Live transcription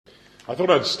I thought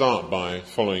I'd start by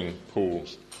following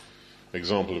Paul's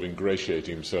example of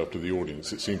ingratiating himself to the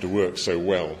audience. It seemed to work so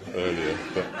well earlier.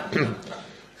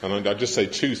 And I'd just say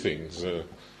two things. The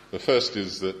first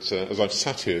is that as I've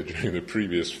sat here during the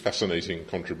previous fascinating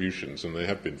contributions, and they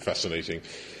have been fascinating,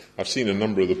 I've seen a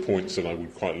number of the points that I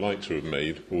would quite like to have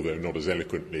made, although not as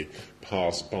eloquently,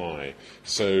 pass by.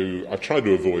 So I've tried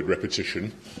to avoid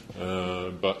repetition,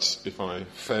 but if I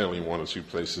fail in one or two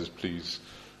places, please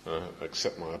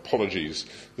accept my apologies.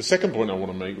 The second point I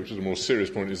want to make, which is a more serious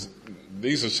point, is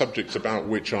these are subjects about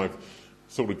which I've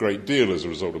thought a great deal as a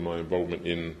result of my involvement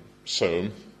in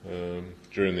SOAM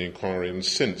during the inquiry and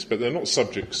since, but they're not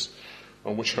subjects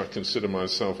on which I consider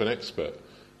myself an expert,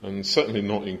 and certainly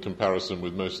not in comparison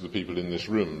with most of the people in this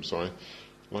room. So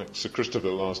like Sir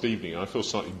Christopher last evening, I feel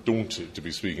slightly daunted to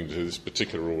be speaking to this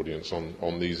particular audience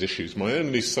on these issues. My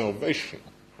only salvation,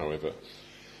 however,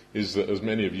 is that, as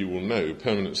many of you will know,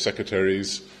 permanent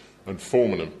secretaries and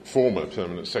former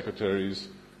permanent secretaries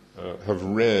have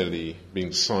rarely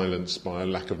been silenced by a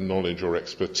lack of knowledge or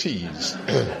expertise.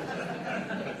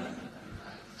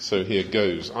 So here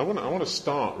goes. I want to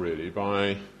start really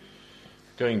by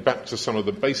going back to some of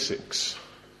the basics.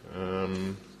 A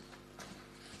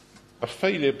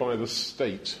failure by the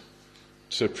state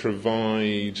to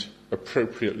provide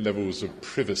appropriate levels of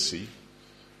privacy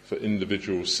for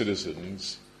individual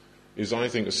citizens is, I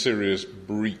think, a serious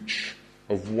breach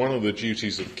of one of the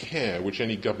duties of care which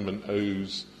any government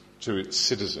owes to its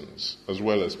citizens, as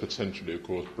well as potentially, of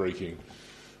course, breaking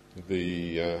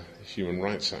the Human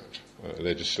Rights Act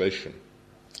legislation.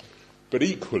 But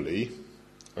equally,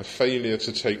 a failure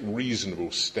to take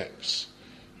reasonable steps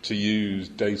to use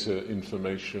data,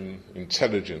 information,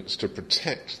 intelligence to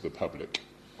protect the public,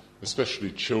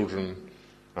 especially children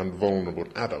and vulnerable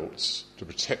adults, to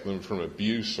protect them from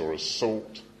abuse or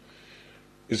assault,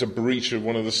 is a breach of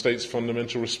one of the state's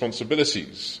fundamental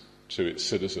responsibilities to its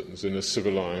citizens in a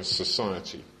civilized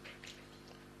society.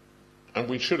 And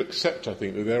we should accept, I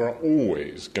think, that there are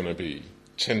always going to be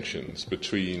tensions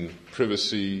between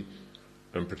privacy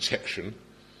and protection,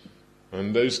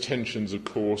 and those tensions, of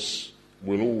course,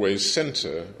 will always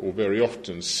centre, or very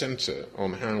often centre,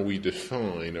 on how we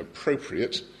define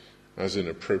appropriate, as in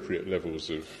appropriate levels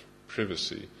of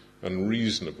privacy, and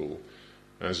reasonable,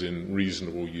 as in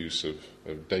reasonable use of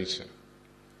data.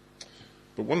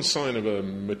 But one sign of a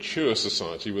mature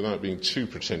society, without being too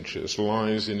pretentious,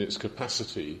 lies in its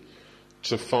capacity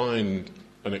to find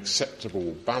an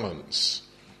acceptable balance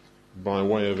by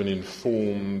way of an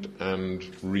informed and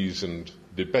reasoned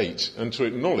debate, and to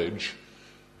acknowledge,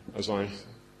 as I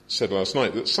said last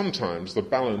night, that sometimes the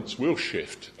balance will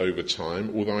shift over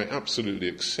time, although I absolutely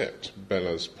accept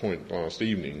Bella's point last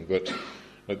evening that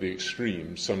at the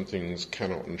extreme some things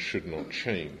cannot and should not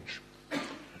change.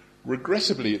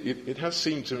 Regrettably, it has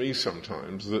seemed to me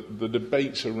sometimes that the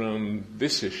debate around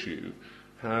this issue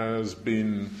has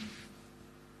been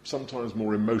sometimes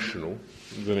more emotional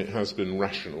than it has been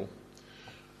rational,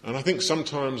 and I think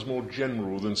sometimes more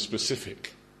general than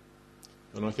specific.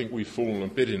 And I think we've fallen a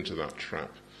bit into that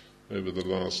trap over the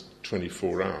last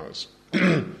 24 hours.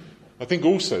 I think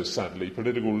also, sadly,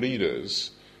 political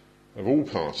leaders of all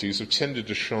parties have tended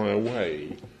to shy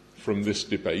away from this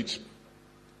debate,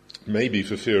 maybe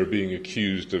for fear of being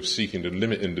accused of seeking to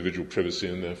limit individual privacy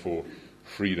and therefore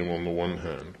freedom on the one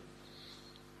hand.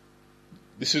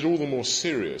 This is all the more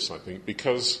serious, I think,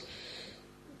 because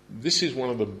this is one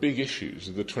of the big issues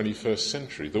of the 21st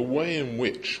century. The way in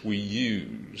which we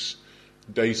use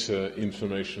data,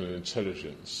 information and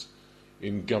intelligence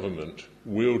in government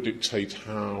will dictate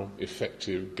how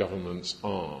effective governments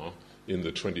are in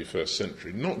the 21st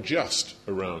century, not just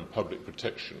around public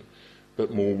protection,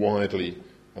 but more widely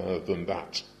than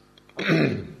that.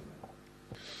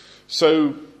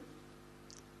 So,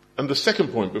 and the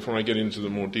second point, before I get into the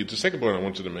more detail, the second point I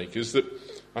wanted to make is that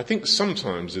I think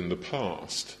sometimes in the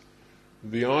past,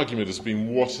 the argument has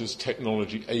been, what is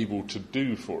technology able to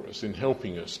do for us in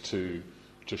helping us to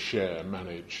share,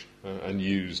 manage and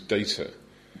use data?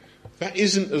 That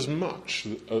isn't as much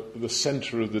the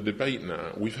centre of the debate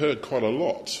now. We've heard quite a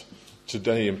lot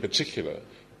today in particular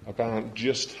about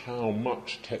just how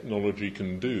much technology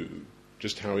can do,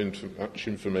 just how much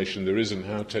information there is and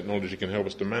how technology can help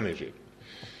us to manage it.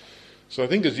 So I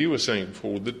think, as you were saying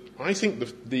before, I think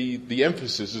the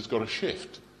emphasis has got to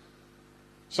shift.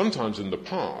 Sometimes in the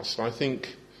past, I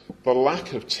think the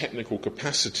lack of technical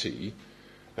capacity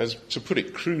has, to put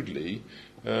it crudely,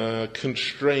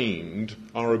 constrained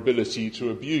our ability to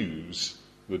abuse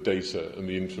the data and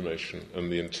the information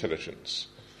and the intelligence.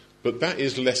 But that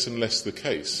is less and less the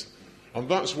case. And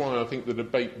that's why I think the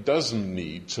debate does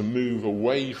need to move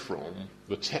away from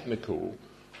the technical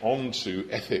onto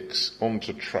ethics,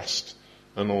 onto trust,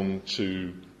 and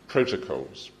onto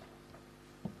protocols.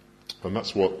 And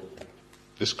that's what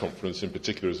this conference in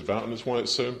particular is about, and it's why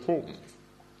it's so important.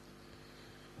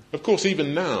 Of course,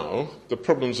 even now, the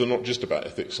problems are not just about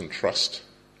ethics and trust.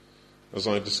 As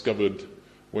I discovered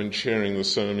when chairing the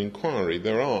CERN inquiry,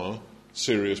 there are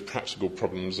serious practical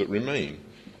problems that remain.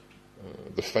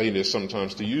 The failure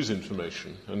sometimes to use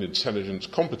information and intelligence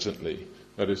competently,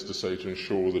 that is to say, to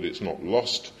ensure that it's not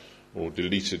lost or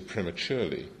deleted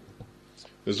prematurely.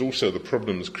 There's also the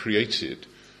problems created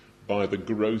by the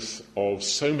growth of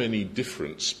so many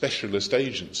different specialist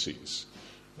agencies.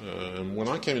 When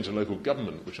I came into local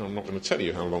government, which I'm not going to tell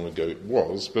you how long ago it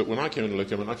was, but when I came into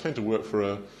local government, I came to work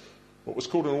for what was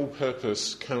called an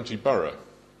all-purpose county borough.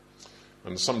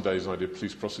 And some days I did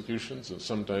police prosecutions, and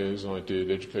some days I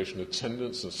did education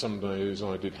attendance, and some days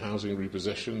I did housing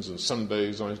repossessions, and some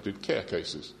days I did care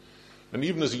cases. And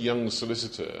even as a young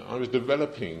solicitor, I was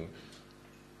developing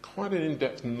quite an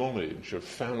in-depth knowledge of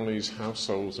families,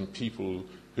 households, and people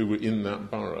who were in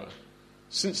that borough.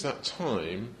 Since that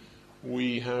time,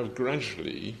 we have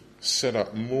gradually set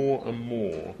up more and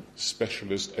more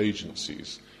specialist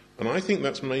agencies. And I think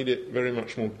that's made it very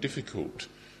much more difficult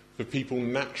for people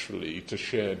naturally to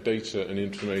share data and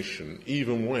information,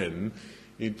 even when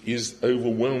it is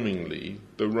overwhelmingly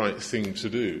the right thing to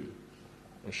do.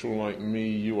 I'm sure, like me,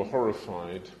 you were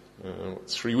horrified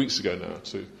 3 weeks ago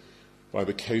now by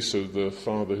the case of the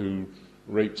father who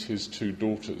raped his 2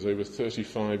 daughters over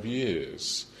 35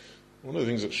 years. One of the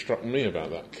things that struck me about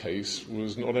that case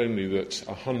was not only that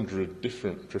 100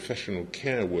 different professional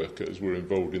care workers were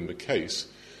involved in the case,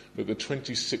 but that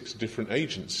 26 different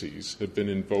agencies had been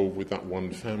involved with that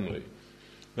one family.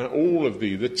 Now, all of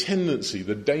the tendency,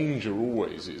 the danger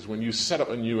always is when you set up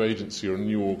a new agency or a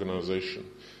new organisation,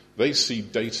 they see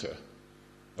data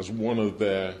as one of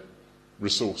their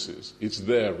resources. It's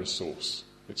their resource.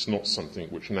 It's not something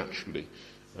which naturally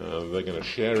they're going to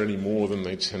share any more than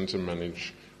they tend to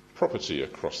manage property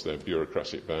across their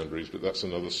bureaucratic boundaries, but that's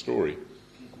another story.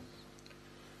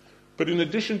 But in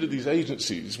addition to these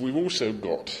agencies, we've also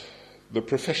got the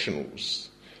professionals,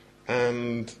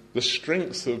 and the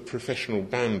strength of professional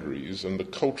boundaries and the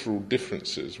cultural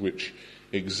differences which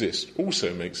exist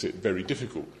also makes it very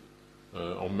difficult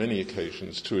on many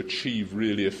occasions to achieve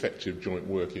really effective joint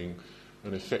working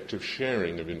and effective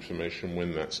sharing of information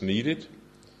when that's needed.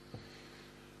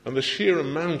 And the sheer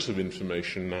amount of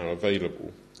information now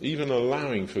available, even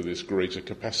allowing for this greater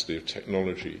capacity of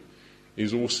technology,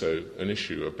 is also an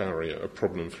issue, a barrier, a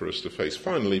problem for us to face.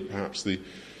 Finally, perhaps the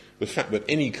fact that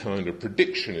any kind of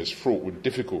prediction is fraught with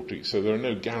difficulty, so there are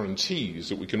no guarantees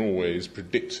that we can always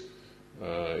predict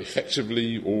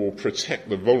effectively or protect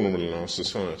the vulnerable in our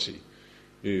society,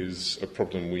 is a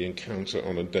problem we encounter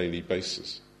on a daily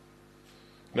basis.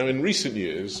 Now, in recent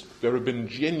years, there have been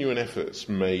genuine efforts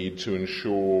made to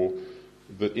ensure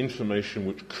that information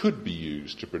which could be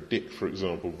used to predict, for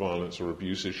example, violence or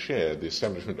abuse is shared. The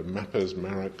establishment of MAPPERS,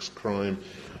 MARACs, crime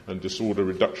and disorder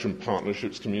reduction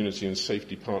partnerships, community and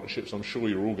safety partnerships. I'm sure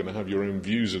you're all going to have your own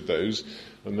views of those,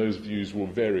 and those views will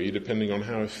vary depending on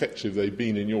how effective they've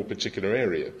been in your particular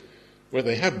area. Where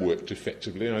they have worked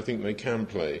effectively, I think they can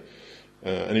play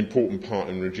an important part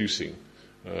in reducing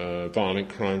violent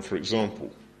crime, for example.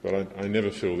 But I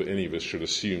never feel that any of us should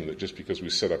assume that just because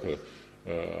we set up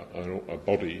a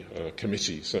body, a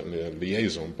committee, certainly a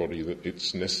liaison body, that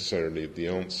it's necessarily the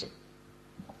answer.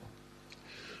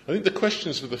 I think the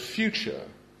questions for the future,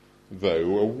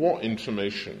 though, are what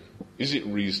information is it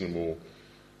reasonable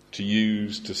to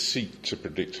use to seek to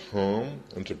predict harm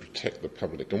and to protect the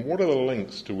public, and what are the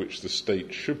lengths to which the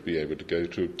state should be able to go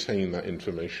to obtain that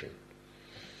information?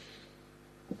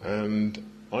 And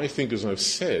I think, as I've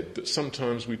said, that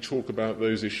sometimes we talk about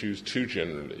those issues too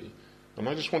generally. And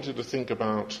I just wanted to think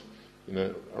about,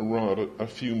 a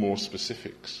few more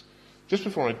specifics. Just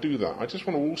before I do that, I just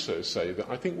want to also say that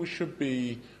I think we should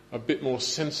be a bit more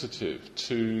sensitive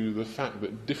to the fact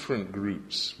that different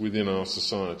groups within our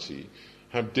society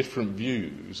have different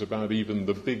views about even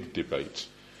the big debate.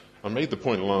 I made the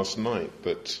point last night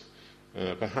that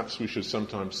perhaps we should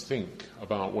sometimes think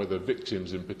about whether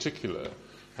victims in particular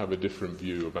have a different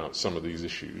view about some of these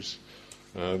issues.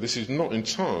 This is not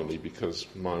entirely because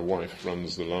my wife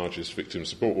runs the largest victim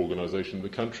support organisation in the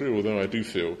country, although I do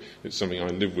feel it's something I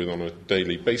live with on a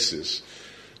daily basis.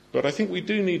 But I think we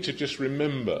do need to just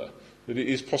remember that it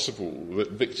is possible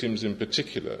that victims in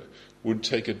particular would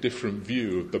take a different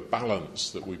view of the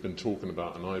balance that we've been talking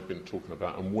about and I've been talking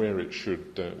about, and where it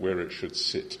should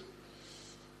sit.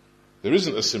 There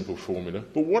isn't a simple formula,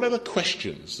 but what are the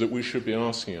questions that we should be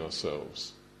asking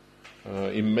ourselves?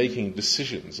 in making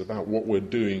decisions about what we're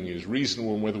doing is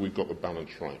reasonable and whether we've got the balance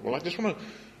right? Well, I just want to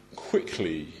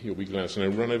quickly, you'll be glad to know,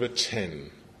 run over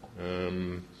 10.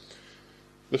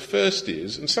 The first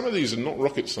is, and some of these are not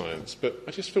rocket science, but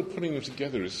I just feel putting them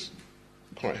together is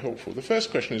quite helpful. The first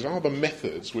question is, are the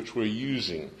methods which we're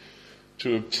using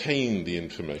to obtain the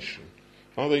information,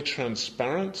 are they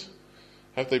transparent?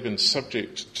 Have they been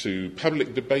subject to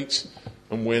public debate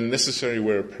and, when necessary,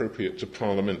 where appropriate, to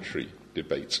parliamentary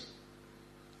debate?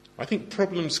 I think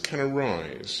problems can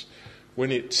arise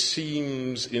when it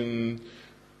seems in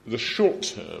the short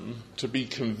term to be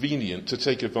convenient to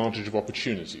take advantage of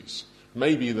opportunities.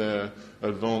 Maybe they're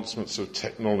advancements of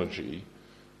technology,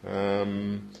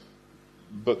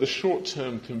 but the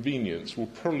short-term convenience will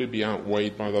probably be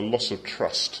outweighed by the loss of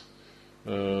trust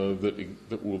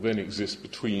that will then exist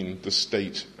between the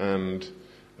state and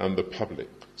the public.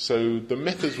 So the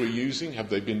methods we're using, have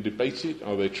they been debated?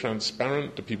 Are they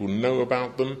transparent? Do people know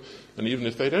about them? And even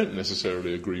if they don't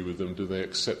necessarily agree with them, do they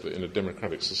accept that in a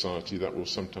democratic society that will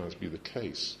sometimes be the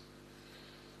case?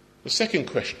 The second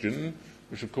question,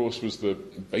 which of course was the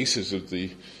basis of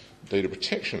the Data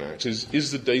Protection Act,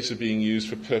 is the data being used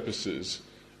for purposes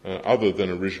other than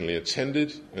originally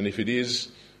intended? And if it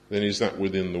is, then is that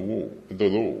within the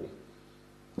law?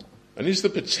 And is the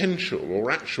potential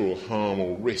or actual harm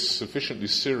or risk sufficiently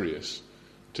serious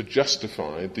to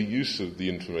justify the use of the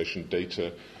information,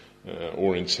 data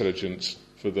or intelligence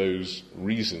for those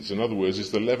reasons? In other words,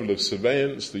 is the level of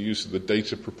surveillance, the use of the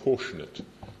data, proportionate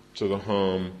to the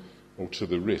harm or to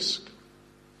the risk?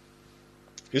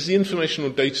 Is the information or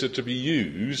data to be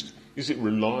used, is it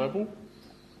reliable?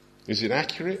 Is it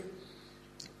accurate?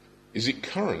 Is it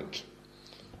current?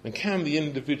 And can the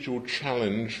individual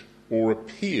challenge or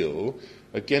appeal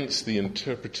against the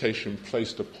interpretation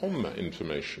placed upon that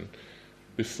information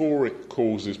before it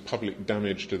causes public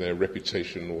damage to their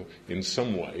reputation or in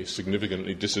some way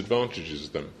significantly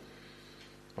disadvantages them?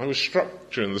 I was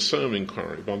struck during the Soham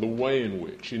inquiry by the way in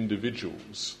which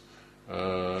individuals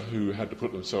who had to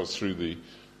put themselves through the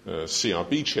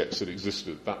CRB checks that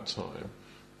existed at that time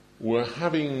were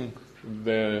having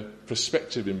their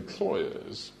prospective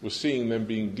employers were seeing them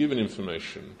being given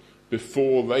information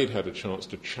before they'd had a chance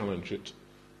to challenge it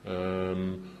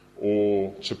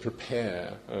or to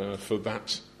prepare for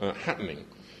that happening.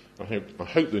 I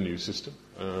hope the new system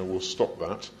will stop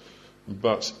that.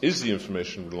 But is the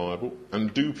information reliable,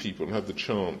 and do people have the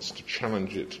chance to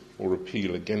challenge it or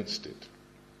appeal against it?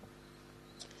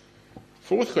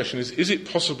 Fourth question is it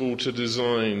possible to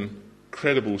design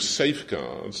credible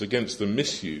safeguards against the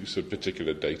misuse of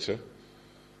particular data?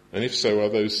 And if so, are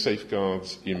those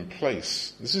safeguards in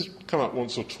place? This has come up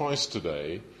once or twice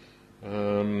today.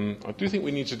 I do think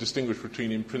we need to distinguish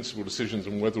between in-principle decisions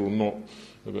and whether or not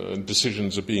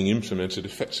decisions are being implemented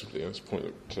effectively. That's a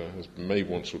point that has been made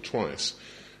once or twice.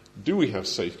 Do we have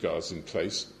safeguards in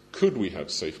place? Could we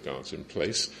have safeguards in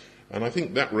place? And I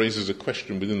think that raises a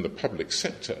question within the public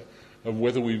sector of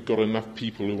whether we've got enough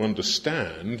people who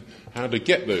understand how to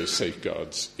get those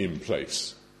safeguards in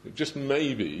place. It just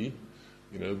may be,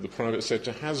 the private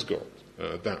sector has got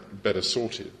that better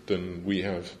sorted than we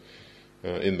have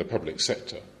in the public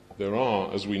sector. There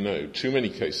are, as we know, too many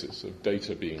cases of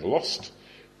data being lost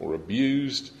or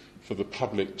abused for the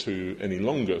public to any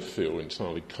longer feel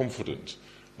entirely confident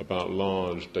about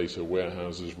large data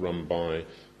warehouses run by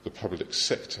the public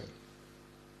sector.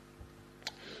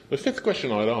 The fifth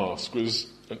question I'd ask was,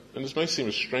 and this may seem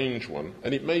a strange one,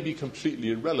 and it may be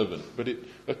completely irrelevant, but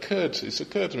it's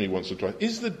occurred to me once or twice,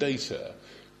 is the data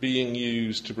being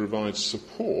used to provide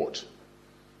support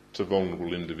to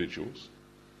vulnerable individuals?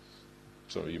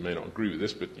 Some of you may not agree with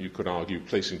this, but you could argue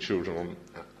placing children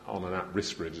on an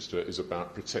at-risk register is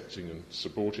about protecting and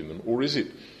supporting them. Or is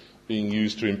it being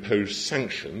used to impose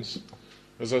sanctions?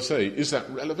 As I say, is that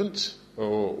relevant?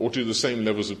 Or do the same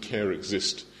levels of care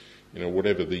exist,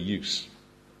 whatever the use?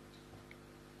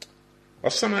 Are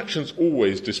some actions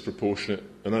always disproportionate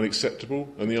and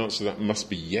unacceptable? And the answer to that must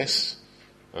be yes.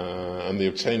 And the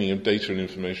obtaining of data and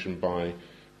information by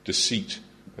deceit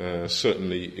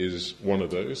certainly is one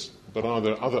of those. But are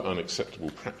there other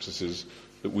unacceptable practices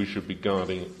that we should be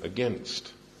guarding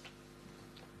against?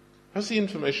 Has the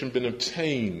information been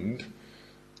obtained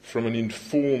from an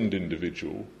informed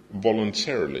individual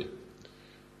voluntarily?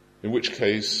 In which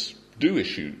case, do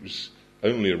issues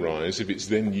only arise if it's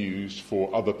then used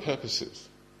for other purposes,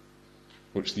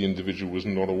 which the individual was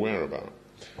not aware about?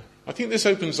 I think this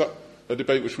opens up a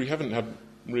debate which we haven't had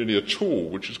really at all,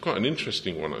 which is quite an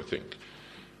interesting one, I think.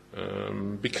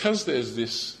 Because there's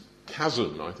this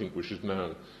chasm, I think, which has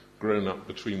now grown up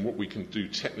between what we can do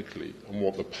technically and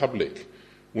what the public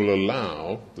will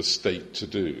allow the state to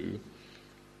do,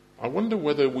 I wonder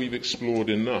whether we've explored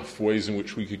enough ways in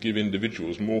which we could give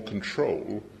individuals more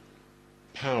control,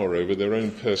 power over their own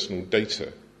personal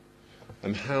data,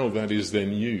 and how that is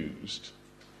then used.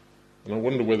 And I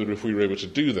wonder whether if we were able to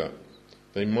do that,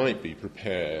 they might be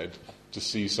prepared to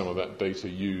see some of that data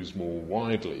used more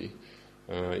widely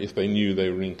if they knew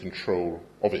they were in control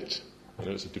of it. I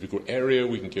know it's a difficult area.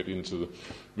 We can get into the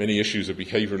many issues of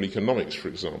behavioural economics, for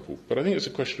example, but I think it's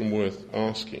a question worth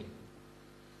asking.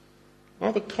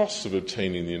 Are the costs of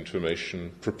obtaining the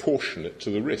information proportionate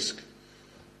to the risk?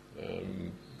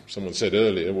 Someone said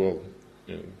earlier, well,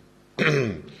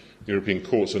 European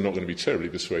courts are not going to be terribly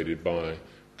persuaded by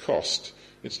cost.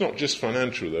 It's not just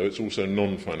financial, though, it's also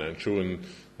non-financial, and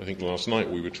I think last night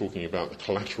we were talking about the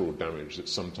collateral damage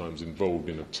that's sometimes involved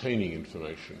in obtaining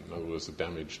information, in other words, the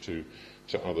damage to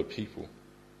other people.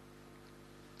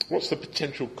 What's the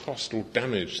potential cost or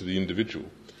damage to the individual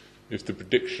if the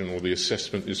prediction or the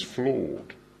assessment is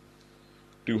flawed?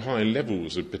 Do high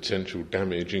levels of potential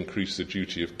damage increase the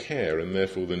duty of care and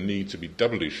therefore the need to be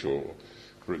doubly sure,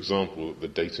 for example, that the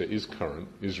data is current,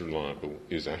 is reliable,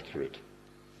 is accurate?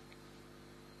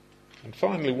 And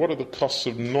finally, what are the costs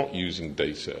of not using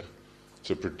data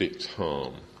to predict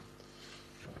harm?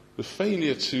 The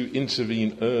failure to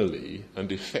intervene early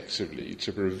and effectively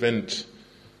to prevent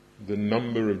the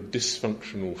number of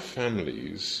dysfunctional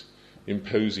families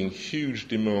imposing huge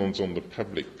demands on the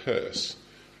public purse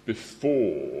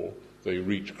before they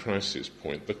reach crisis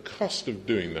point. The cost of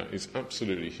doing that is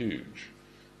absolutely huge.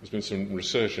 There's been some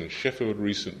research in Sheffield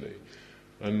recently,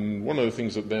 and one of the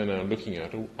things that they're now looking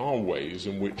at are ways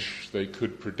in which they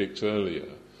could predict earlier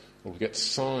or get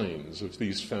signs of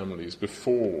these families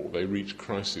before they reach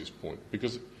crisis point.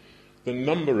 Because the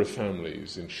number of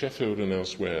families in Sheffield and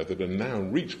elsewhere that are now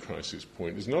reached crisis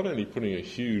point is not only putting a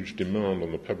huge demand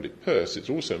on the public purse, it's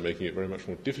also making it very much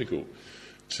more difficult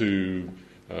to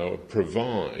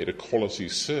provide a quality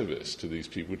service to these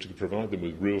people, to provide them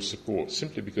with real support,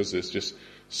 simply because there's just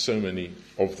so many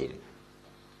of them.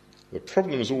 The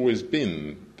problem has always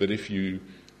been that if you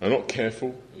are not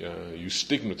careful, you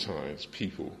stigmatise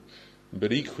people,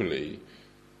 but equally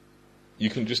you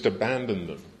can just abandon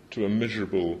them to a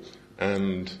miserable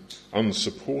and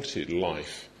unsupported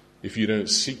life if you don't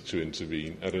seek to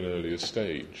intervene at an earlier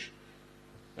stage.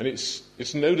 And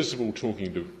it's noticeable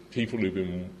talking to people who've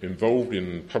been involved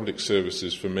in public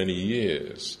services for many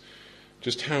years,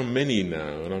 just how many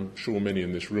now, and I'm sure many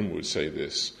in this room would say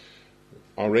this,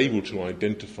 are able to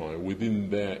identify within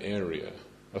their area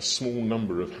a small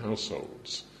number of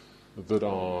households that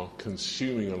are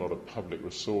consuming a lot of public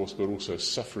resource but also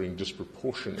suffering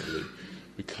disproportionately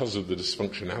because of the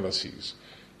dysfunctionalities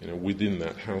within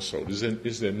that household.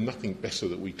 Is there nothing better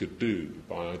that we could do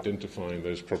by identifying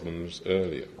those problems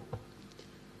earlier?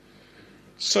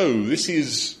 So this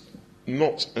is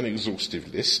not an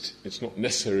exhaustive list. It's not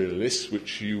necessarily a list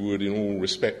which you would in all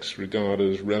respects regard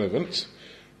as relevant,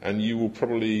 and you will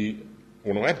probably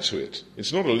want to add to it.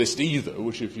 It's not a list either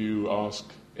which, if you ask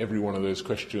every one of those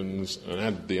questions and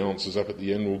add the answers up at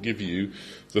the end, will give you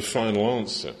the final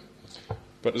answer.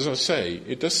 But as I say,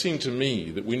 it does seem to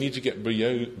me that we need to get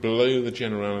below the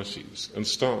generalities and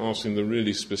start asking the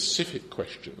really specific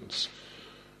questions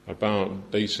about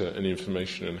data and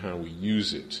information and how we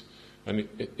use it, and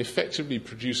effectively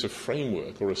produce a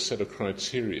framework or a set of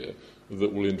criteria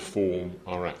that will inform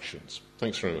our actions.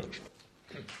 Thanks very much.